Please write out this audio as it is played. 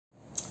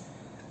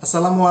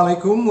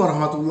Assalamualaikum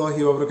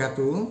warahmatullahi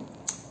wabarakatuh.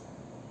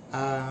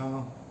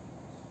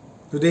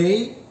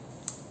 Today,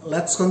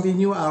 let's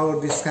continue our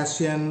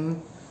discussion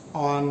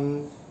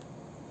on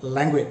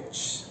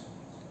language.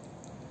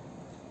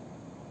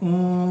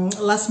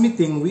 Last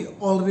meeting, we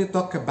already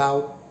talked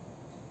about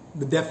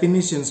the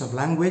definitions of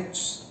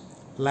language.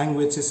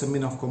 Language is a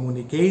means of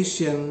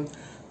communication.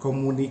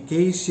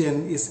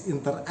 Communication is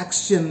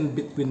interaction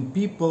between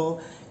people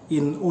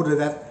in order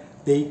that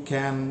they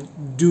can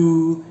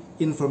do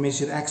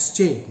information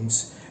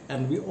exchange.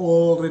 And we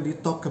already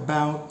talked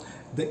about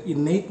the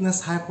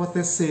innateness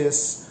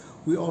hypothesis.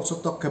 We also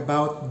talk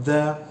about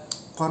the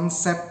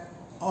concept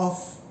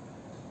of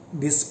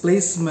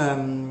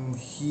displacement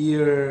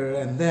here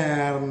and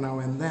there, now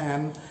and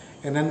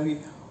then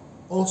we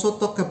also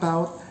talk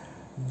about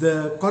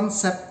the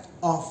concept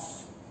of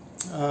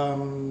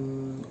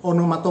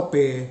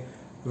onomatope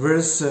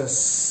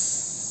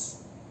versus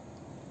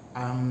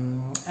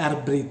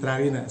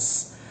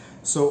arbitrariness.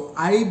 So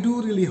I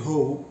do really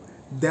hope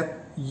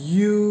that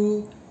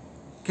you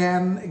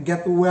can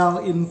get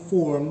well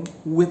informed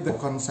with the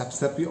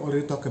concepts that we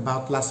already talked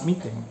about last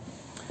meeting.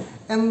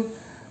 And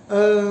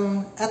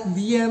at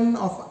the end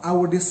of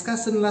our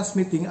discussion last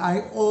meeting,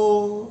 I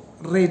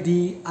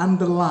already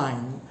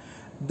underlined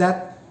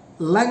that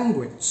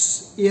language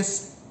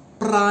is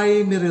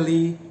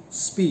primarily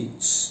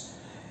speech.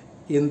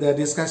 In the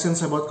discussions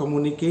about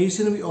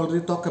communication, we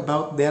already talked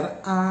about there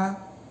are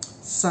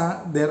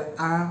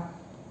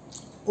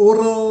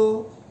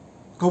oral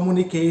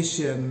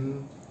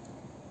communication,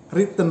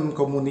 written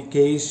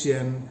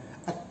communication,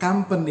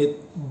 accompanied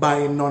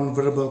by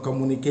non-verbal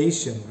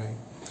communication, right?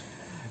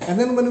 And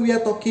then when we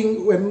are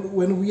talking,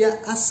 when we are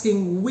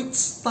asking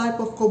which type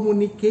of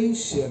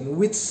communication,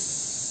 which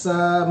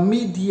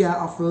media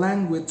of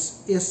language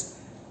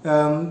is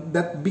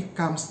that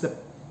becomes the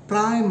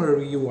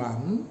primary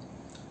one.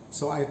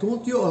 So I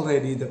told you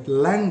already that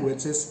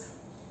language is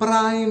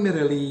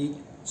primarily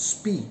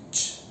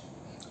speech.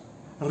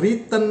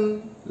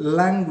 Written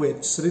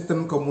language,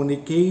 written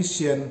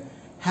communication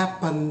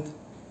happened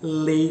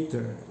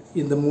later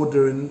in the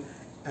modern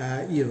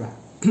era.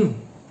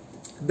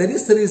 That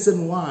is the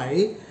reason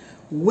why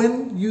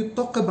when you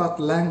talk about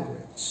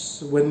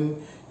language,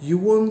 when you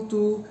want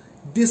to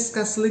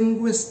discuss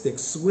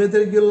linguistics,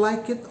 whether you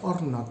like it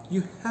or not,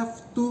 you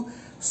have to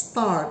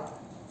start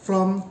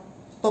from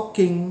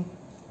talking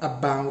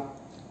about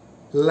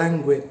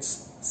language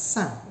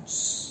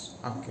sounds.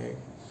 Okay.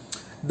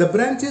 The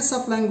branches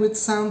of language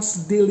sounds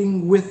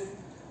dealing with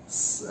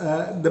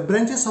the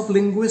branches of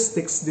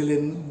linguistics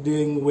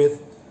dealing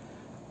with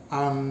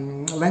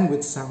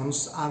language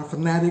sounds are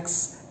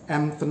phonetics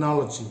and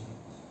phonology.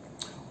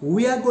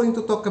 We are going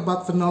to talk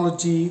about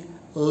phonology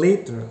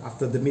later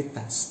after the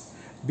mid-task.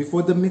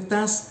 Before the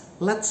mid-task,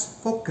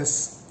 let's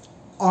focus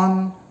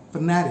on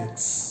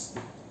phonetics.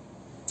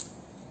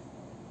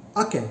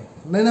 Okay,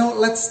 now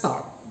let's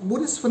start.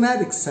 What is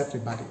phonetics,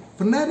 everybody?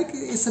 Phonetics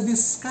is a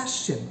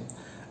discussion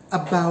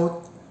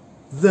about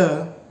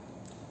the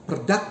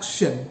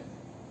production,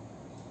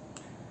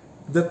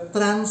 the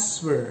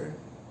transfer,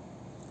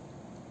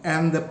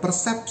 and the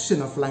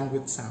perception of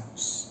language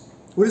sounds.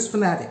 What is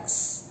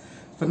phonetics?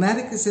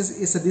 Phonetics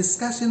is a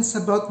discussion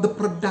about the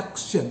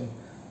production.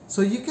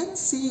 So you can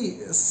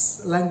see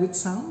language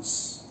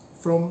sounds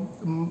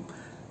from,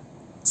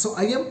 so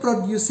I am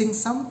producing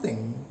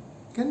something.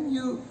 Can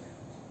you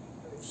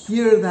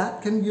hear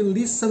that? Can you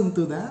listen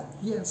to that?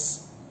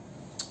 Yes.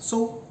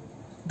 So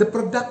the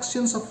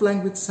productions of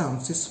language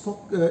sounds is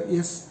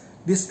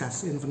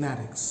discussed in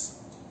phonetics.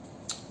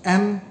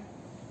 And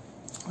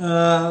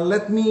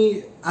let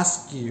me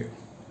ask you,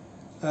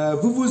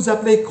 vous vous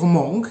appelez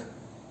comment?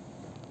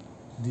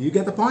 Do you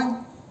get the point?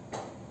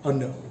 Or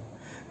no?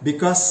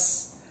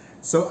 Because,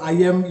 so I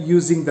am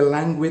using the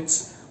language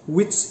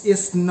which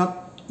is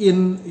not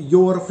in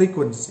your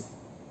frequency.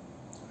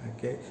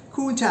 Okay.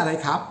 คุณชื่ออะไร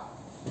ครับ?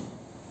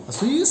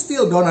 So you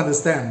still don't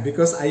understand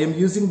because I am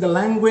using the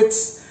language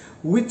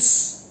which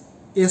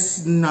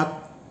is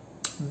not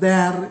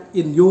there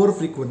in your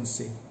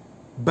frequency.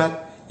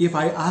 But if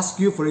I ask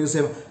you, for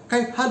example,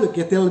 كيف حالك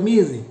يا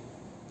تلميذي?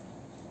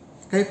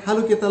 كيف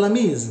حالك يا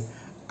تلاميذ?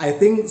 I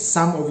think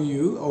some of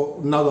you,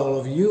 or not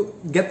all of you,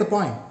 get the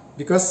point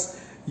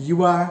because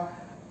you are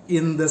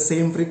in the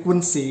same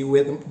frequency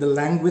with the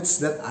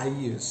language that I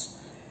use.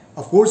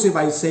 Of course, if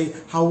I say,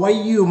 how are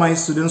you, my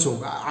students,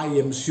 I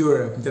am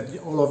sure that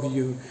all of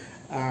you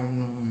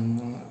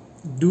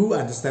do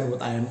understand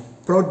what I am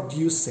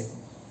producing.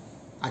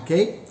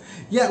 Okay?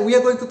 Yeah, we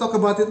are going to talk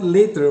about it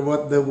later,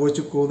 what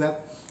you call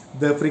that,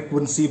 the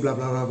frequency, blah,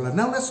 blah, blah, blah.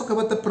 Now let's talk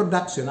about the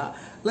production.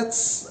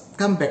 Let's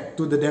come back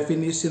to the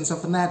definitions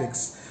of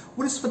phonetics.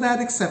 What is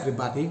phonetics,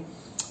 everybody?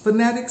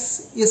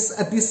 Phonetics is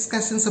a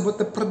discussion about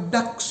the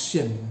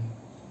production,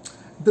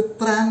 the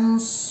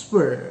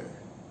transfer,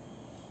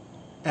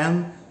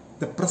 and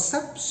the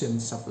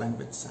perceptions of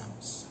language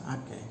sounds.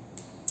 Okay.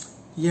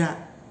 Yeah.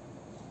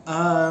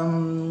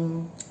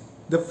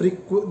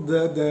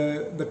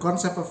 The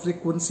concept of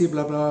frequency,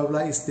 blah, blah, blah, blah,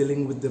 is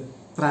dealing with the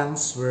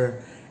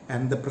transfer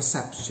and the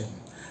perception.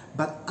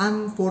 but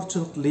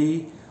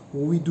unfortunately,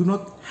 we do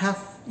not have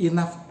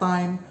enough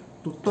time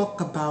to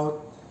talk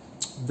about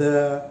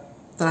the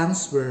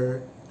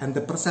transfer and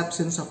the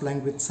perceptions of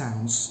language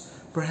sounds.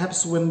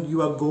 Perhaps when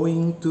you are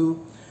going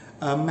to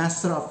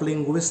Master of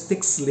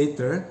Linguistics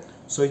later,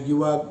 so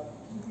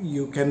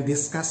you can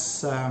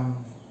discuss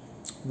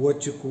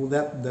what you call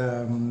that,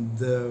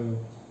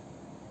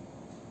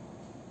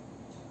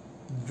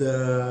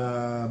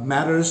 the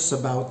matters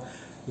about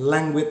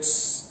language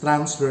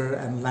transfer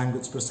and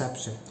language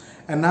perception.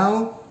 And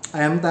now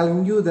I am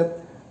telling you that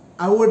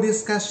our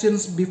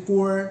discussions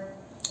before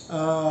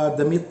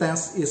the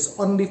mid-test is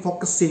only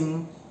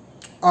focusing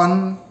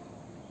on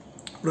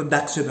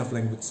production of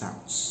language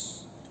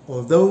sounds.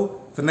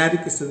 Although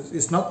Phonetics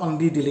is not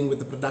only dealing with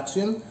the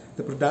production,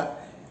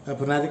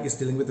 Phonetics is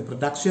dealing with the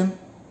production,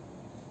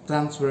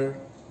 transfer,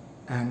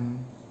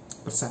 and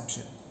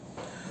perception.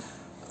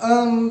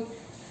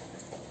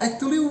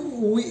 Actually,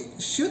 we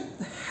should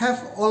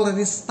have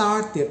already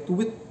started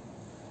with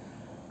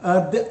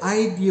the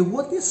idea,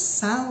 what is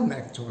sound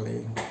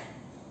actually?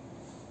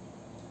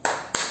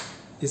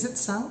 Is it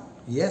sound?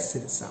 Yes,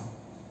 it is sound.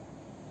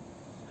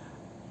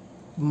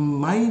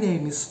 My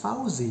name is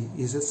Fauzi.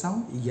 Is it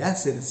sound?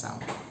 Yes, it is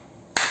sound.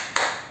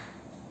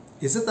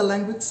 Is it a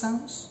language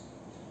sounds?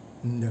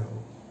 No,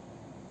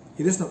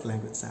 it is not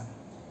language sound.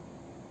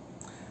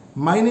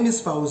 My name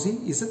is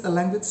Fauzi. Is it a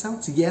language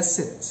sound? Yes,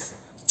 it is.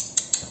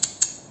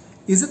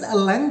 Is it a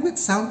language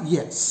sound?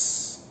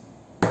 Yes.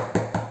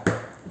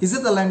 Is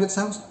it a language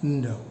sound?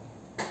 No.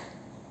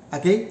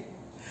 Okay?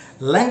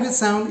 Language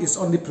sound is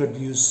only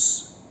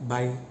produced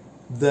by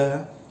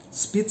the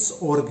speech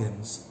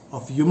organs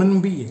of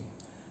human being.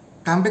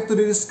 Come back to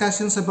the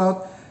discussions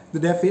about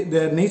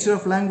the nature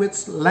of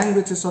language.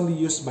 Language is only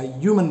used by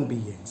human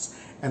beings.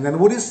 And then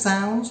what is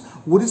sounds?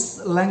 What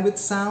is language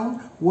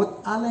sound? What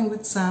are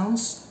language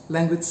sounds?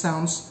 Language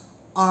sounds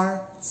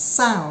are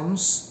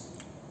sounds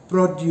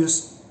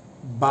produced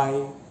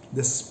by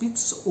the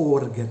speech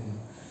organ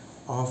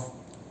of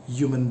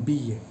human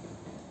being.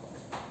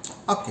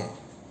 Okay.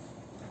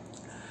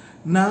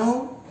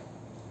 Now,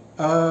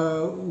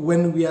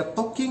 when we are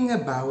talking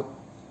about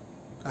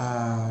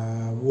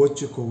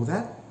what you call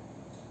that,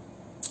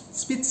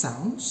 speech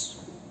sounds,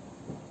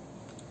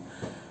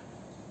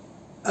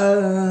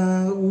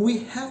 we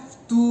have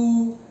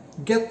to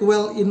get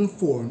well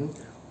informed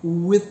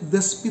with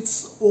the speech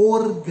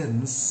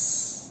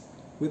organs,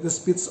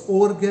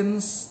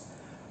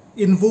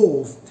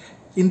 involved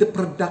in the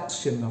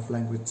production of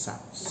language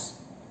sounds.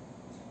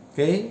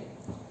 Okay,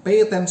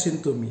 pay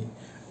attention to me.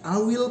 I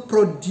will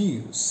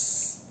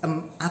produce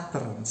an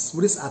utterance.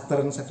 What is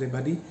utterance,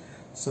 everybody?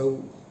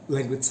 So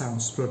language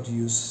sounds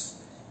produced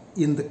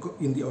in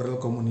the oral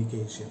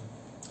communication.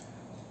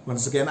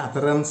 Once again,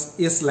 utterance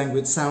is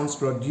language sounds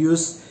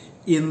produced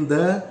in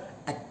the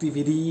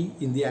activity,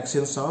 in the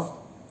actions of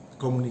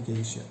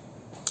communication.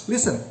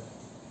 Listen,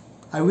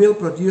 I will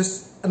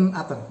produce an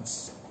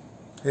utterance.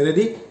 You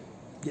ready?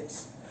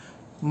 Yes.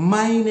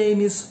 My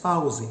name is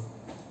Fauzi.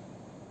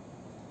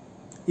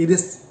 It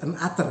is an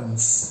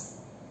utterance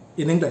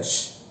in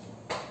English.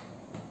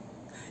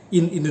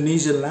 In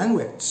Indonesian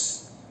language,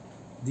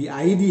 the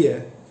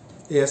idea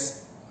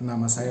is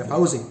nama saya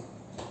Fauzi.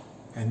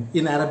 And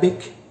in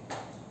Arabic,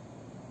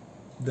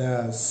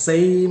 the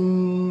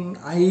same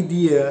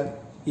idea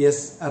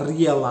is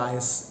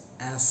realized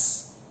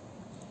as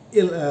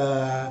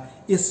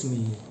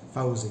ismi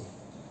Fauzi.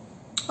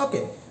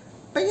 Okay,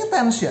 pay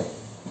attention.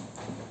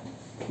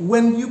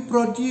 When you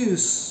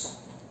produce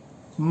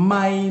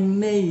my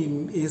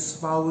name is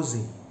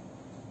Fauzi,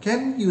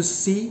 can you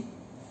see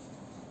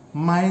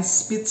my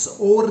speech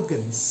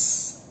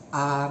organs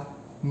are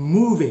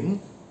moving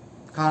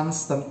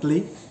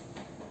constantly?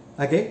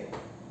 Okay.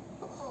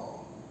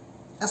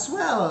 As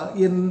well,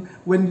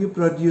 when you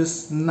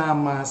produce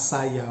nama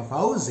saya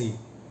Fauzi,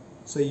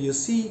 so you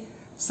see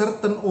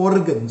certain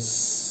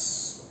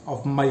organs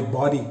of my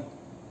body,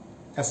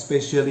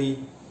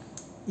 especially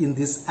in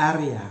this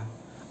area,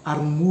 are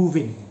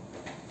moving,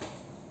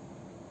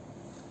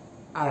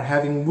 are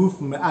having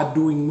movement, are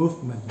doing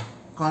movement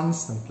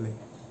constantly.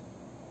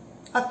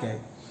 Okay,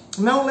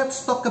 now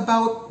let's talk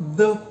about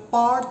the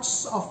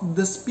parts of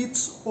the speech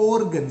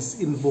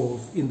organs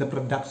involved in the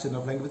production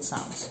of language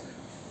sounds.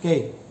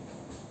 Okay,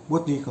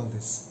 what do you call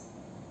this?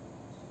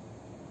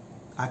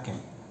 Okay,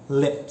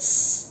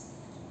 lips.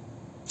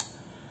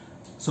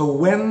 So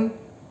when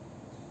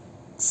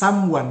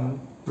someone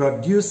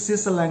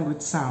produces a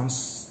language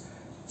sounds,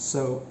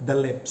 so the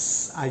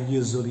lips are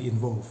usually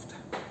involved.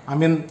 I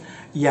mean,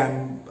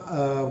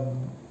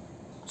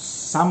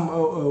 some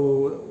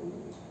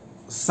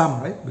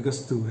right,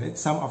 because two, right?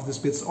 Some of the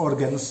speech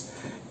organs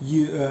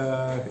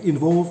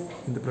involved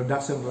in the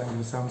production of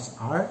language sounds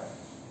are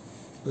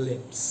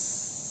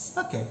lips.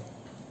 Okay,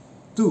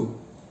 two,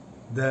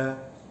 the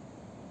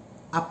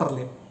upper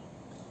lip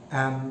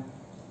and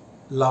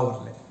lower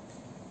lip.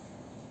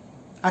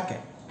 Okay,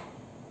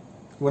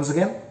 once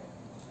again,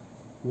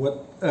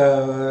 what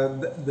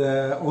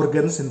the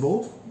organs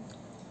involved?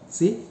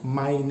 See,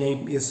 my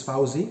name is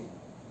Fauzi,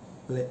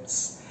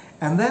 lips.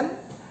 And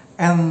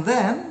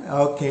then,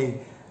 okay,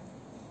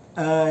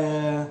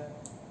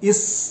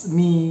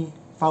 ismi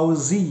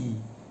Fauzi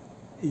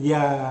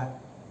ya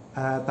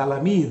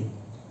talamid,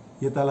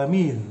 ya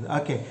talamid.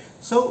 Okay,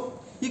 so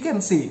you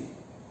can see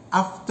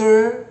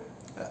after,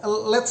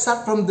 let's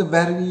start from the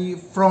very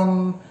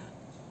front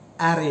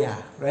area,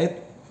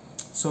 right?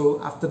 So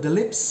after the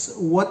lips,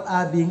 what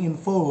are being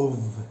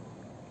involved?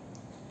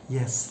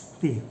 Yes,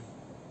 teeth.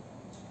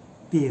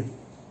 Teeth.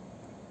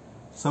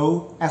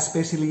 So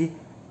especially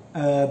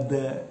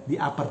the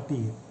upper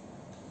teeth.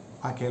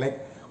 Okay,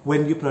 like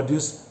when you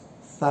produce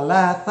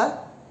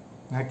thalatha,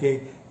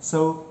 okay,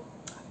 so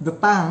the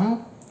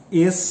tongue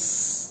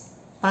is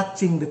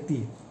touching the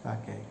teeth.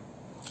 Okay,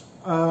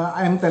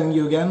 I'm telling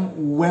you again,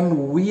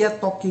 when we are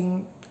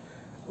talking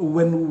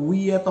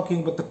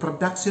about the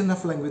production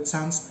of language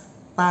sounds,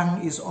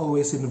 tongue is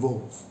always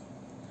involved.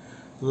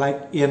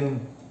 Like in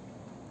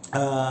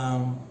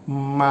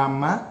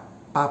mama,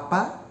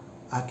 papa.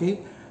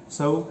 Okay,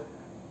 so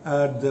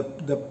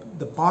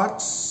the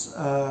parts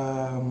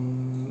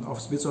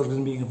of speech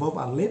organ being involved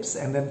are lips,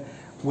 and then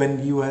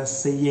when you are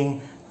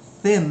saying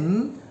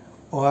thin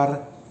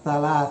or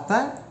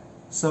thalatha,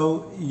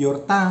 so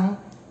your tongue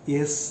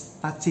is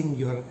touching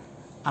your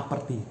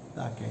upper teeth.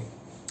 Okay.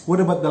 What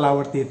about the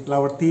lower teeth?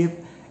 Lower teeth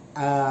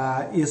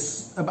are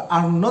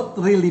not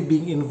really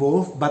being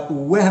involved, but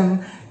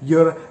when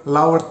your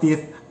lower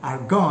teeth are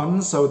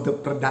gone, so the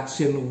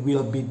production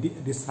will be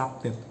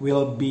disrupted,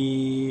 will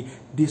be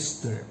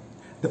disturbed.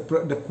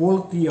 The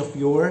quality of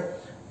your,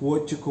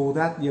 what you call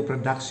that, your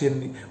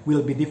production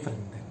will be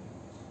different then.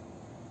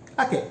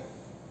 Okay.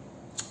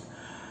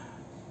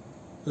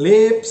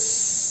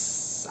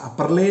 Lips,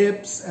 upper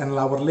lips and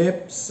lower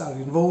lips are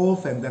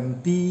involved, and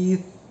then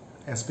teeth,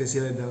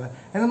 especially and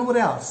then what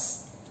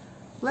else?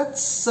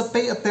 Let's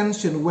pay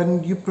attention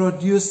when you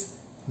produce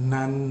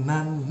na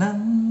na na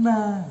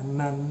na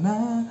na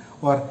na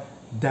or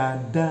da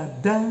da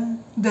da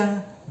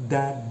da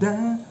da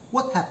da.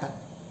 What happened?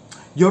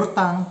 Your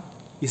tongue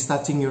is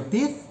touching your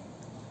teeth.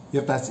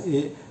 Your touch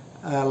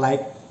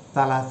like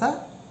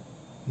thalatha?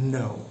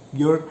 No.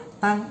 Your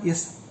tongue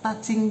is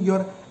touching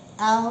your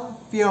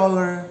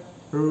alveolar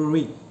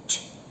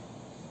ridge.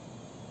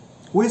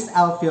 What is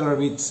alveolar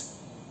ridge?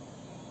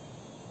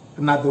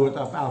 Another word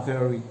of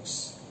alveolar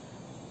ridge.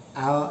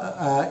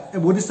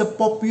 What is the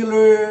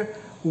popular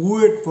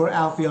word for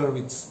alveolar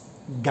ridge?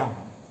 Gum.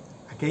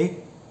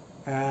 Okay,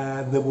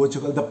 the word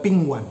you call the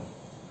pink one.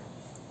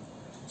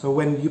 So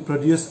when you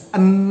produce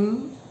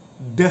n,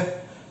 d,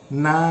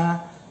 na,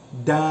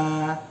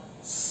 da,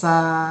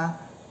 sa,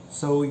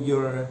 so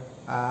your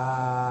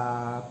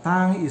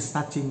tongue is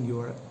touching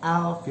your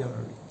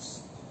alveolar ridge.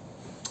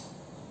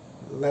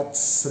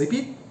 Let's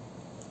repeat.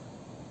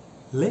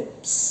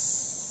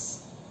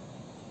 Lips,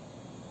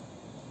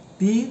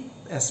 teeth,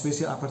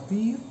 especially upper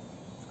teeth,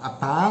 a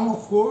tongue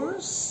of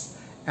course,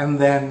 and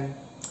then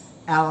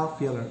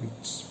alveolar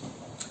ridge.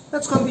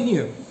 Let's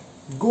continue.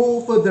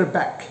 Go further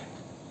back.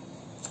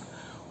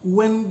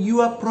 When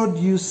you are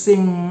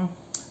producing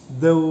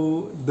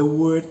the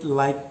word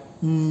like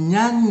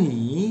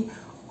nyanyi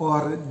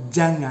or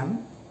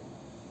jangan,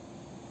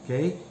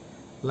 okay,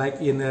 like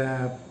in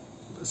a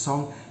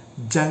song,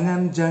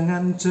 jangan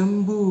jangan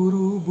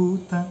cemburu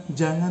buta,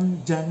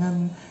 jangan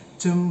jangan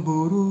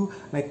cemburu,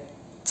 like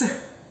c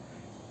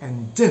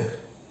and j,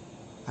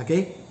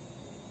 okay,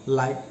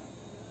 like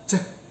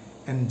ch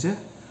and j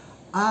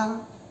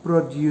are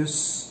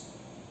produced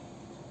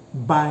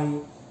by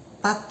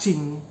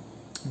touching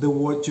the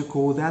word you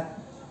call that,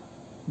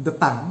 the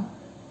tongue.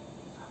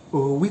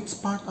 Or which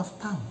part of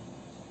tongue?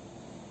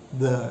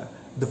 The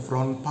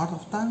front part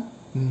of tongue?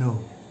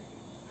 No.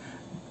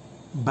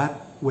 But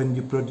when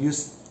you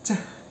produce ch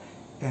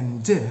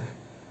and j,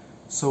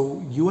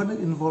 so you are not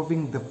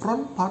involving the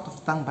front part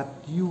of tongue, but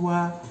you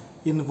are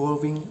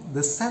involving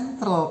the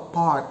central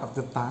part of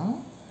the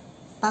tongue,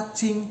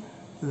 touching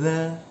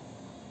the,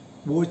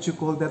 what you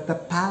call that, the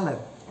palate,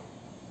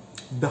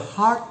 the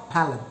hard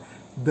palate,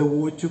 the,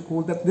 what you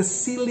call that, the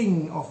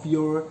ceiling of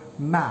your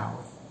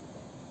mouth.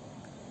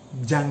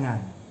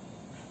 Jangan,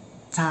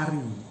 cari.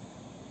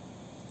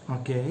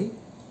 Okay,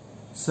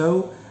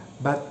 so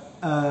but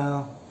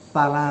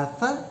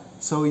thalatha,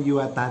 so you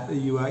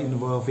are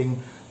involving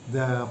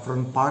the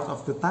front part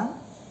of the tongue,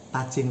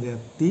 touching the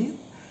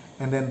teeth,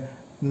 and then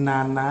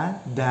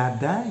nana,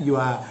 dada, you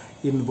are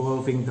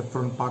involving the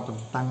front part of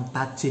the tongue,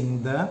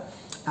 touching the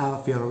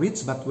alveolar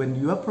ridge. But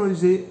when you are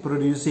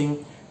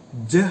producing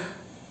j,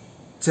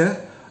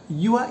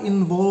 you are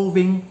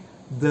involving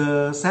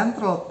the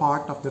central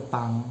part of the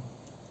tongue,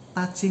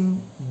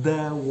 touching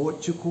the,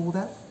 what you call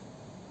that,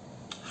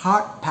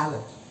 hard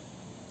palate,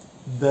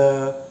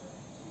 the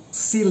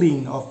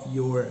ceiling of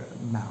your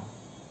mouth.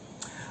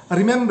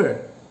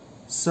 Remember,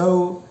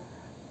 so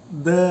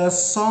the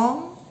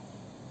song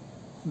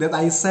that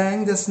I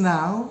sang just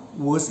now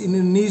was in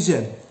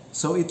Indonesian,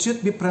 so it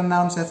should be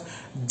pronounced as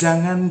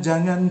jangan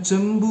jangan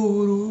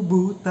cemburu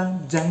buta,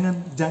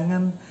 jangan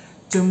jangan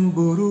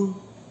cemburu.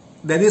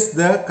 That is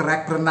the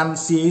correct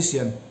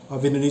pronunciation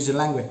of Indonesian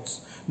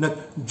language. not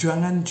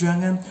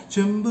jangan-jangan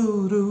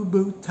cemburu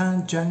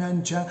buta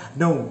jangan-jangan.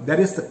 No,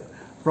 that is the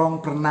wrong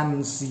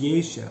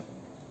pronunciation.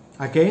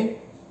 Okay?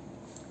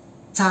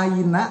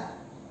 China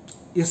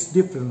is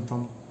different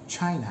from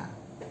China.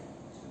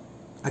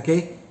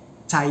 Okay?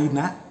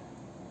 China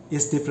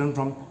is different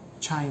from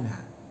China.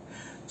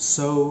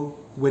 So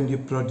when you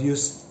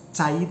produce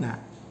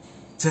China,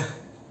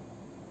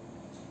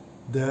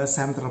 the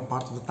central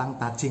part of the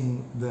tongue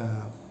touching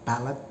the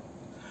palate.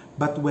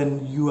 But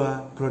when you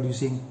are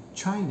producing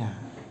China,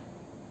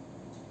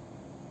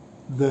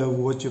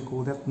 what you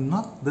call that,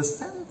 not the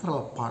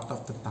central part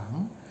of the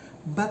tongue,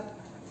 but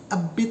a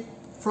bit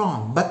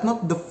front, but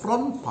not the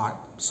front part.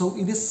 So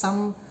it is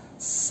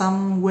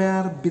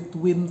somewhere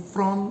between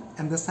front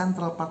and the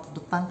central part of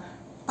the tongue,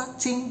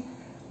 touching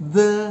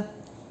the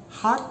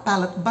hard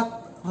palate,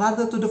 but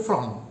rather to the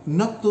front,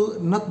 not the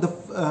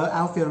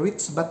alveolar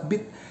ridge, but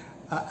between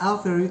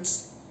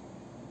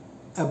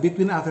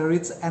alveolar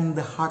ridge and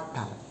the hard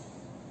palate.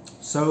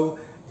 So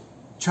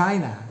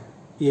China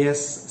is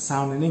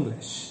sound in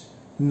English,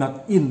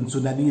 not in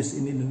Sundanese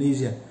in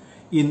Indonesia.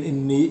 In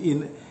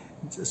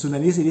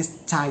Sundanese it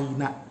is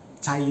China.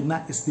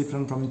 China is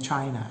different from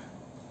China.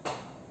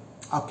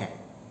 Okay.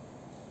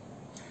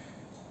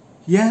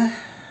 Yeah.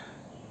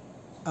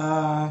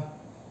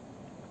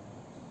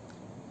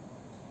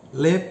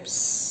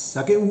 Lips.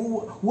 Okay.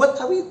 What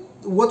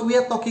we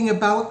are talking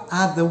about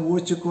are the,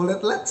 what you call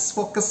it. Let's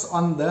focus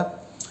on the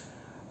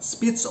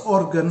speech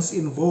organs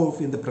involved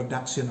in the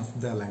production of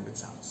the language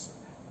sounds.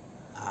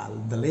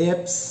 The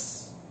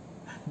lips,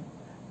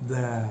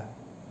 the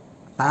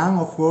tongue,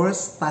 of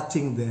course,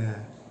 touching the,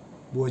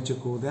 what you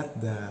call that,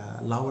 the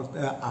lower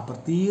upper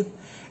teeth,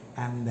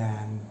 and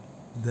then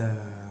the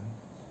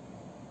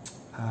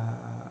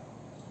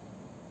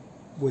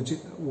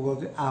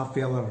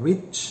alveolar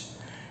ridge,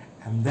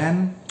 and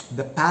then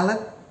the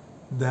palate,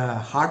 the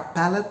hard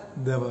palate,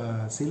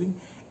 the ceiling,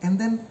 and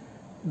then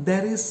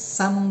there is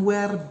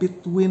somewhere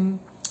between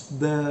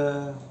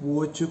the,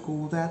 what you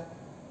call that,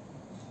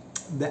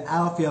 the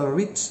alveolar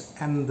ridge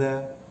and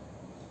the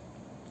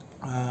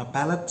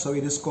palate, so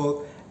it is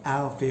called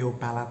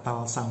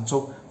alveopalatal sound.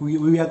 So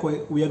we are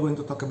going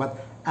to talk about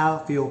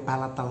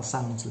alveopalatal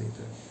sounds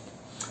later.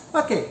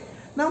 Okay,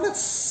 now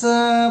let's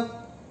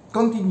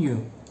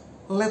continue.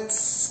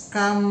 Let's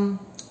come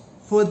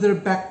further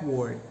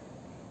backward.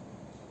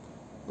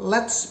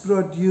 Let's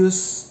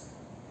produce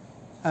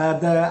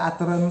the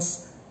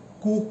utterance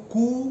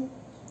kuku,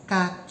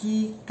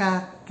 kaki,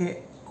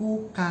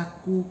 kakekku,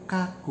 kaku,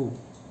 kaku.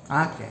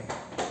 Okay,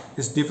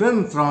 it's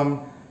different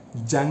from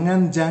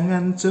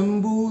jangan-jangan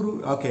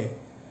cemburu. Okay,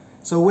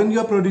 so when you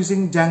are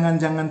producing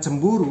jangan-jangan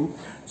cemburu,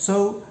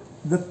 so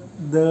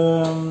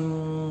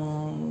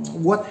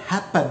what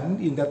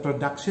happened in that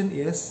production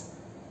is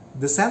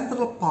the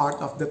central part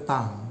of the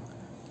tongue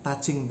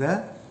touching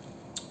the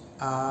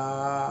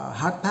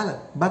hard palate.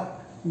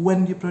 But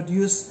when you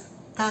produce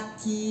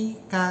kaki,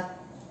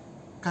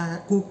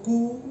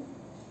 kuku,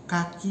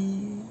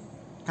 kaki,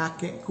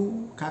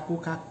 kakekku, kaku,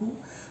 kaku,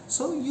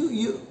 so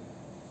you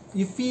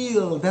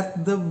feel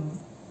that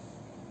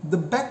the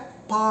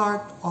back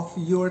part of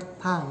your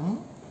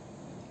tongue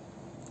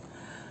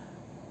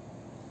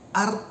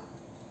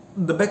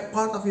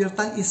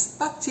is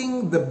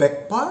touching the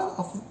back part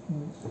of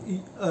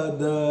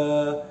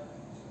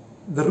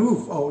the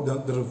roof, or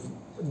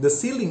the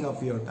ceiling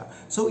of your tongue.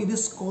 So it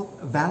is called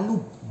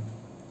velum.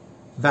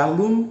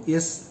 Velum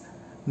is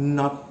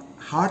not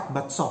hard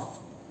but soft.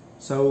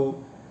 So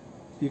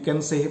you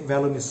can say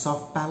velum is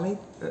soft palate.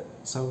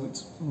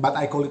 But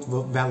I call it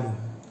velum.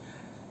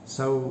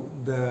 So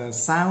the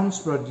sounds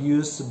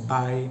produced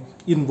by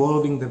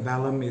involving the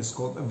velum is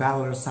called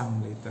velar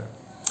sound later.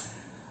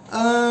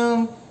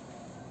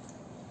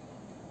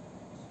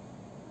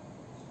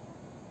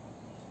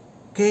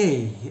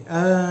 Okay.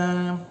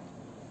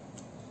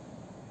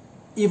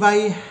 If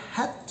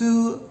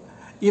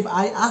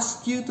I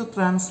ask you to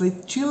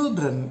translate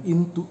children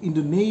into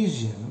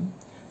Indonesian,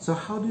 so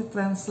how do you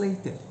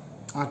translate it?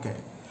 Okay.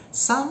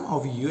 Some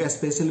of you,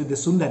 especially the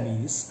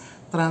Sundanese,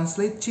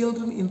 translate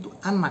children into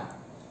anak.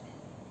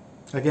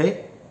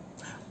 Okay?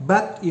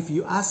 But if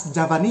you ask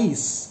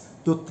Javanese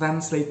to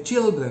translate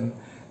children,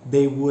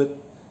 they would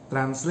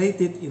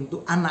translate it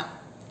into anak,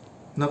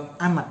 not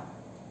anak.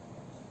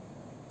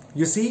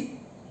 You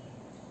see?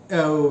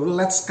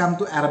 Let's come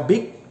to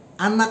Arabic.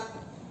 Anak,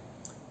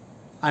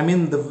 I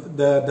mean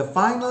the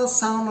final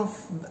sound of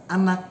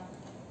anak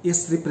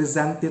is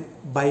represented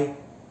by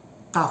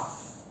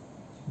kaf,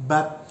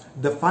 but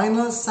the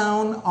final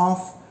sound of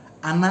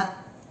anak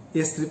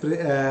is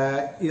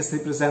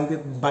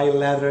represented by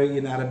letter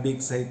in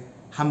Arabic, say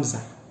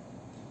hamzah.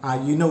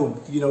 You know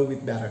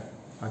it better.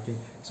 Okay,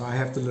 so I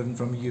have to learn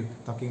from you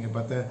talking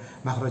about the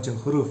makhraj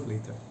al-huruf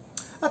later.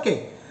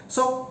 Okay,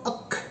 so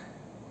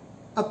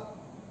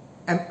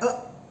and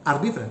are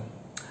different.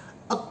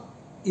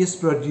 Is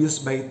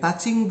produced by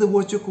touching the,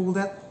 what you call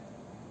that,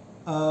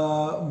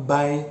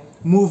 by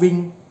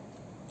moving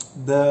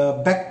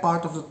the back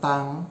part of the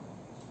tongue,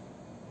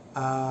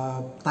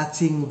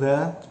 touching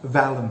the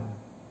velum.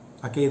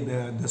 Okay,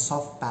 the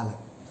soft palate.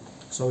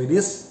 So it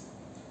is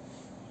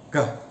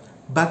K.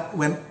 But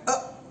when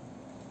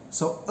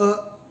so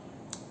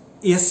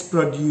is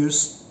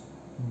produced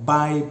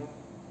by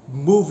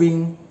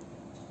moving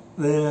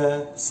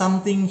the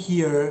something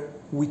here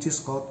which is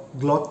called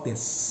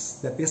glottis.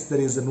 That is the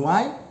reason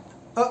why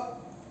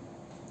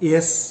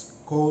is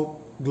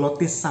called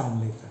glottis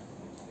sound later.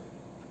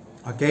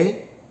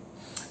 Okay,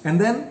 and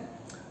then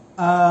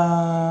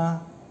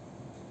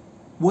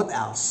what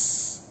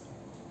else?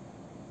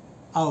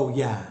 Oh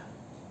yeah,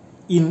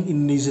 in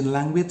Indonesian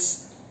language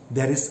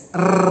there is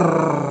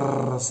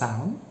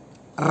sound,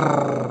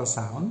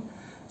 sound.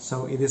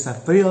 So it is a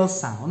frill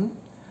sound.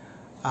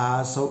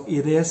 So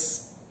it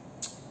is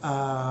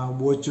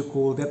what you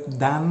call that,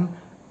 done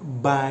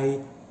by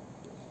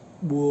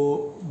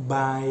what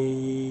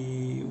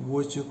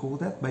you call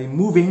that, by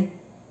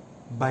moving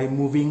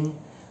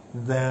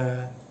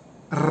the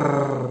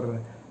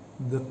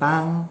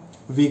tongue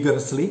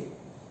vigorously.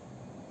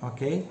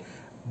 Okay,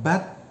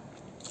 but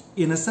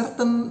in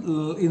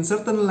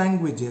certain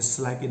languages,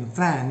 like in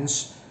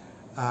French,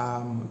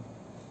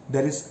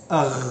 there is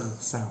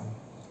sound,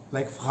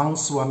 like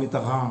François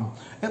Mitterrand.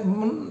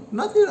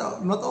 Not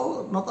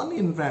only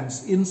in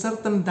French, in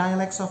certain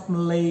dialects of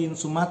Malay in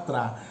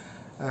Sumatra,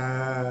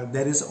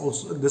 there is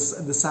also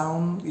the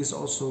sound is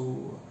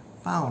also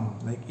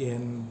found, like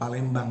in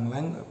Palembang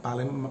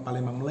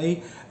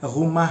Malay,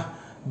 rumah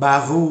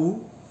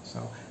baru.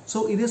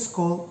 So it is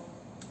called.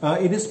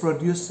 It is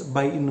produced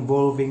by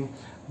involving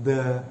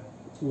the,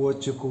 what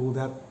you call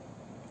that,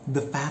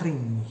 the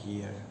pharynx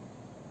here.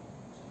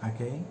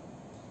 Okay,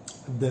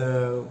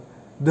 the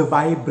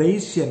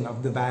vibration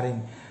of the pharynx.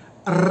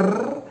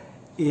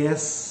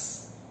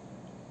 Is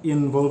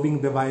involving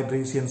the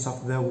vibrations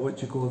of the,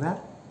 what you call that,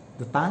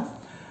 the tongue.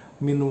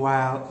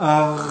 Meanwhile,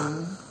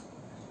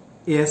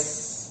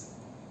 is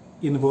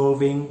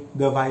involving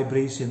the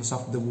vibrations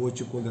of the, what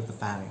you call that, the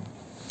pharynx.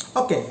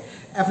 Okay,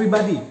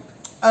 everybody.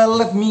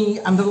 Let me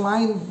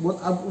underline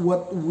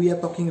what we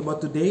are talking about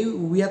today.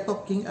 We are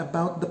talking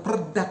about the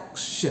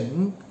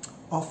production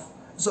of,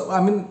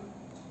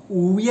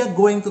 we are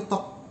going to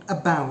talk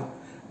about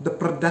the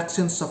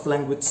productions of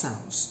language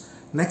sounds.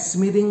 Next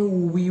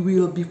meeting, we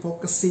will be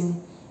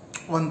focusing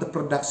on the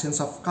productions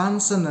of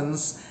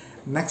consonants.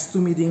 Next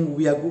meeting,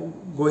 we are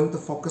going to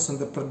focus on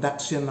the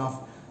production of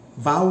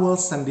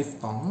vowels and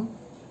diphthong.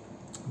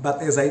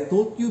 But as I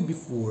told you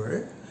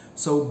before,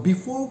 so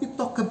before we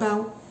talk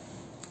about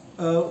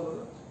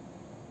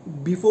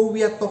before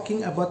we are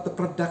talking about the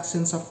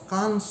productions of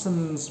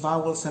consonants,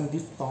 vowels, and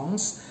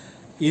diphthongs,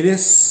 it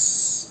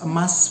is a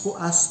must for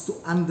us to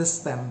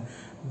understand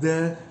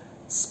the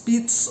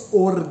speech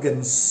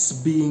organs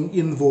being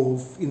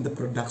involved in the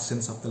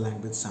productions of the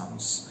language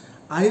sounds.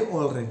 I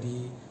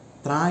already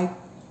tried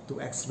to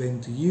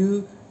explain to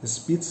you the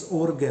speech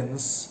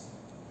organs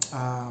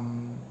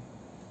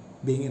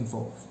being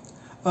involved.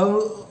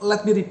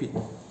 Let me repeat.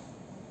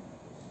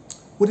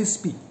 What is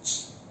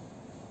speech?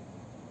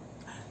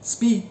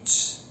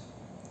 Speech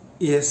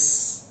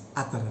is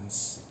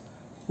utterance.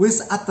 What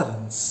is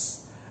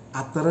utterance?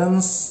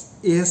 Utterance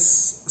is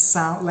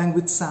sound,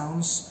 language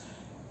sounds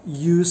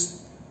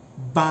used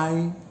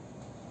by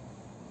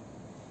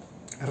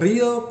a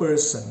real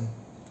person,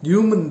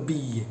 human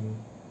being,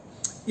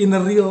 in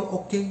a real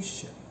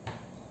occasion.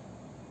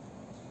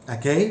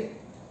 Okay?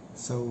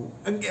 So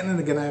again and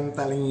again I'm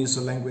telling you,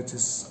 so language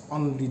is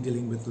only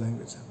dealing with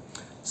language.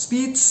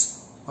 Speech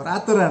or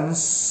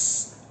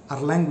utterance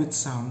are language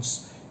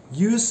sounds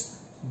used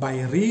by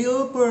a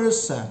real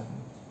person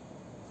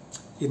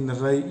in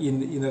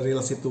a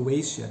real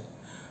situation.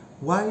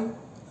 Why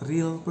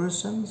real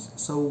persons?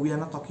 So we are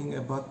not talking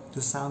about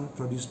the sound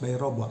produced by a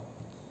robot.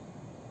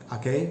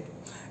 Okay?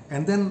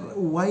 And then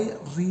why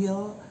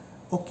real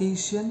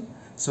occasion?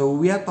 So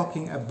we are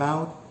talking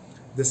about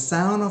the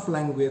sound of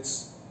language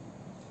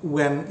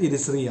when it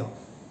is real.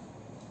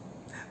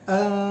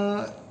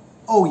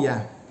 Oh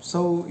yeah.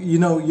 So you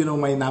know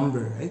my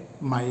number, right?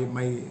 My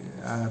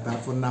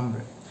telephone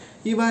number.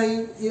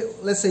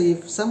 Let's say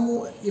if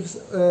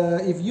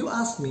you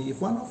ask me,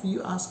 if one of you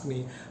ask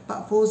me,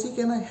 Pak Fauzi,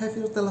 can I have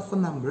your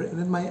telephone number? And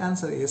then my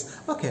answer is,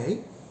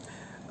 okay.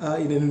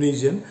 In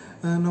Indonesian,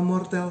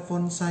 nomor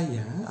telepon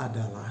saya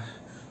adalah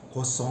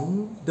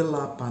 0817790757.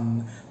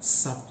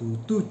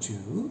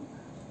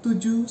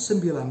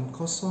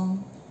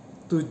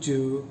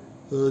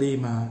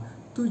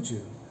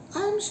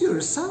 I'm sure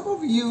some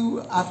of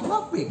you are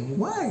laughing.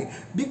 Why?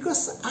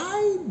 Because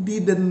I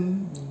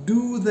didn't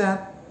do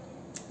that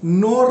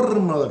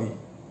normally.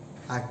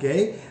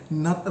 Okay?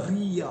 Not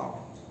real.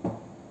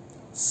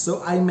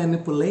 So I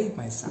manipulate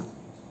myself.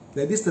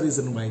 That is the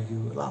reason why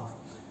you laugh.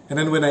 And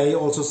then when I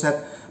also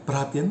said,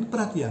 perhatian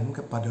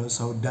kepada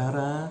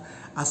saudara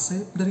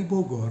Asep dari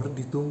Bogor,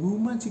 ditunggu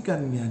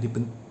majikannya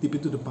di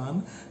pintu depan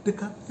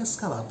dekat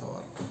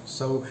eskalator.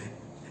 So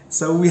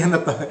we are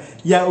not,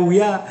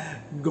 we are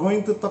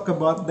going to talk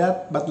about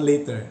that, but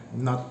later,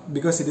 not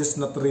because it is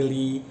not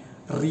really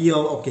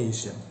real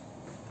occasion.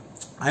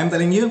 I am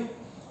telling you,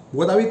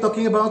 what are we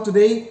talking about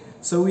today?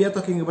 So we are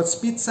talking about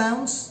speech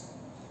sounds,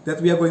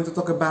 that we are going to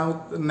talk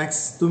about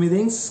next 2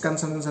 meetings,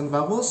 consonants and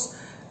vowels.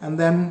 And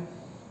then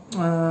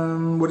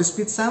what is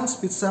speech sounds?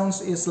 Speech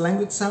sounds is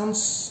language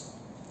sounds.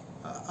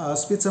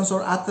 Speech sounds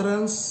or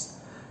utterance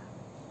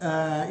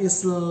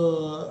is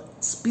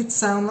speech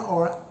sounds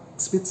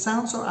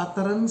or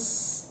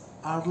utterance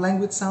are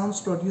language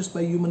sounds produced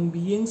by human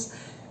beings,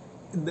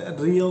 the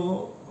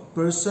real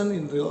person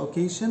in real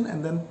occasion.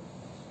 And then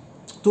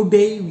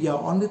today we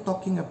are only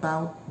talking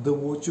about the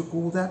what you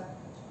call that,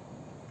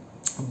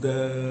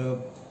 the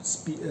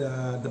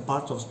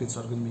parts of speech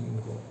are going to be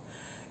involved.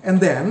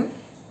 And then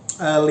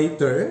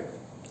later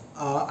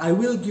I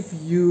will give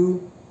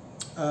you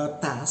a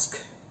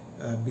task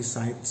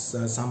besides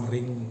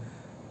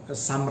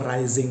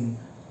summarizing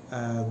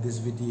this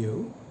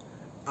video.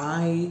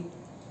 I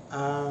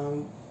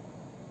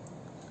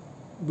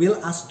will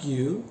ask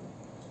you,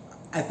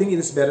 I think it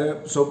is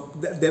better, so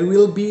there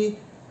will be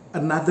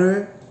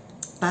another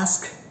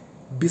task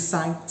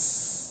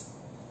besides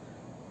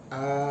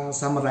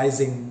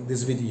summarizing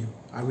this video.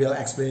 I will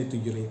explain it to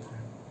you later.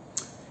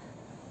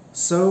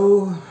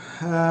 So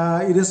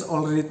it is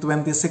already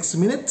 26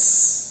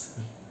 minutes.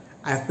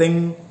 I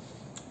think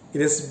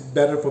it is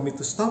better for me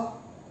to stop.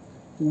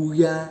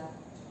 We are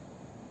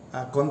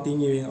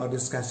continuing our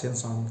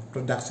discussions on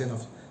production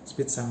of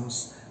speech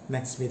sounds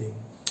next meeting.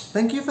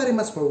 Thank you very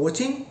much for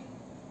watching.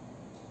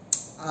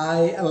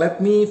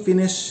 Let me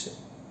finish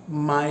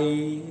my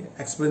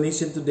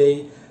explanation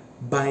today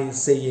by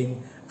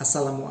saying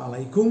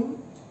Assalamualaikum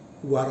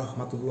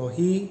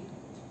warahmatullahi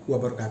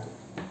wabarakatuh.